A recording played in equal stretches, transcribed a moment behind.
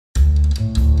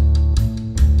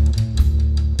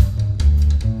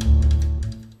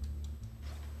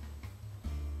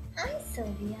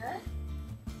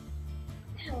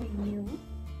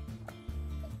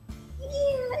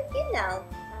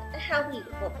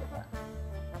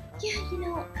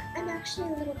Yeah, I'm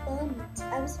actually a little bummed.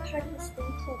 I was part of this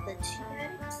thing called the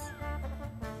TubeAddicts.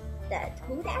 The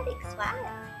TubeAddicts what?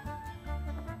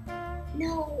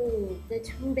 No, the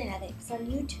TubeAddicts on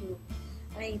YouTube.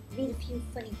 I made a few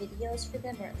funny videos for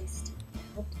them, or at least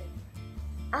helped them.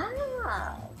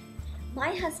 Oh,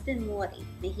 my husband Morty,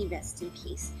 may he rest in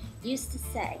peace, used to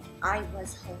say I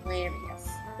was hilarious.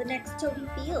 The next Toby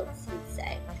Fields, he'd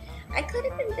say. I could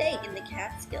have been big in the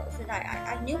Catskills, and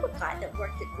I knew a guy that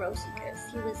worked at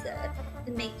Grossinger's. He was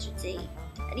the maitre d',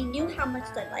 and he knew how much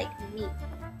I liked meat.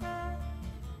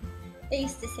 They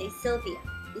used to say, Sylvia,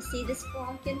 you see this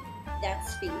flonkin?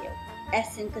 That's for you.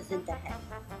 Essen goes into head.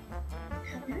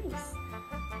 How nice.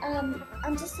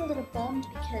 I'm just a little bummed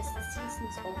because the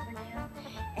season's over now,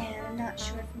 and I'm not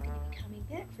sure if I'm going to be coming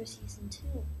back for season 2.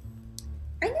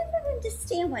 I never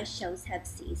understand why shows have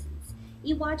seasons.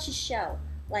 You watch a show,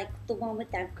 like the one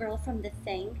with that girl from The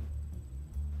Thing.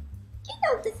 You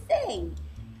know, The Thing.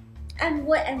 And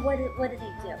what do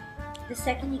they do? The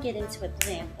second you get into it,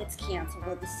 blam, it's canceled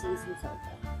or the season's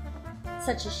over.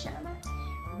 Such a shame.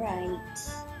 Right.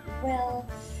 Well,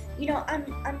 I'm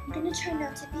gonna try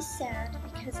not to be sad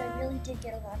because I really did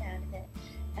get a lot out of it.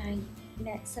 I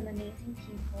met some amazing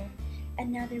people,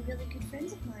 and now they're really good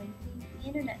friends of mine. The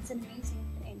internet's an amazing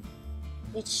thing.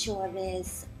 It sure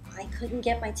is. I couldn't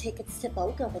get my tickets to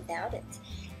Boca without it.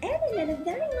 And I met a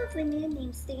very lovely man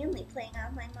named Stanley playing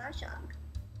online mahjong.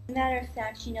 As a matter of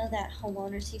fact, that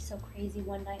homeowner, he's so crazy.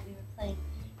 One night we were playing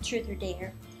Truth or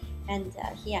Dare, and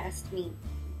he asked me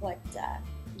what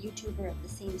YouTuber of the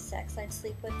same sex I'd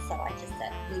sleep with, so I just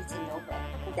said Lisa Nova.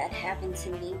 That happened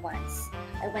to me once.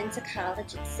 I went to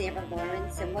college at Sarah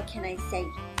Lawrence, and what can I say?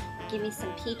 Give me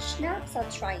some peach schnapps,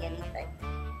 I'll try anything.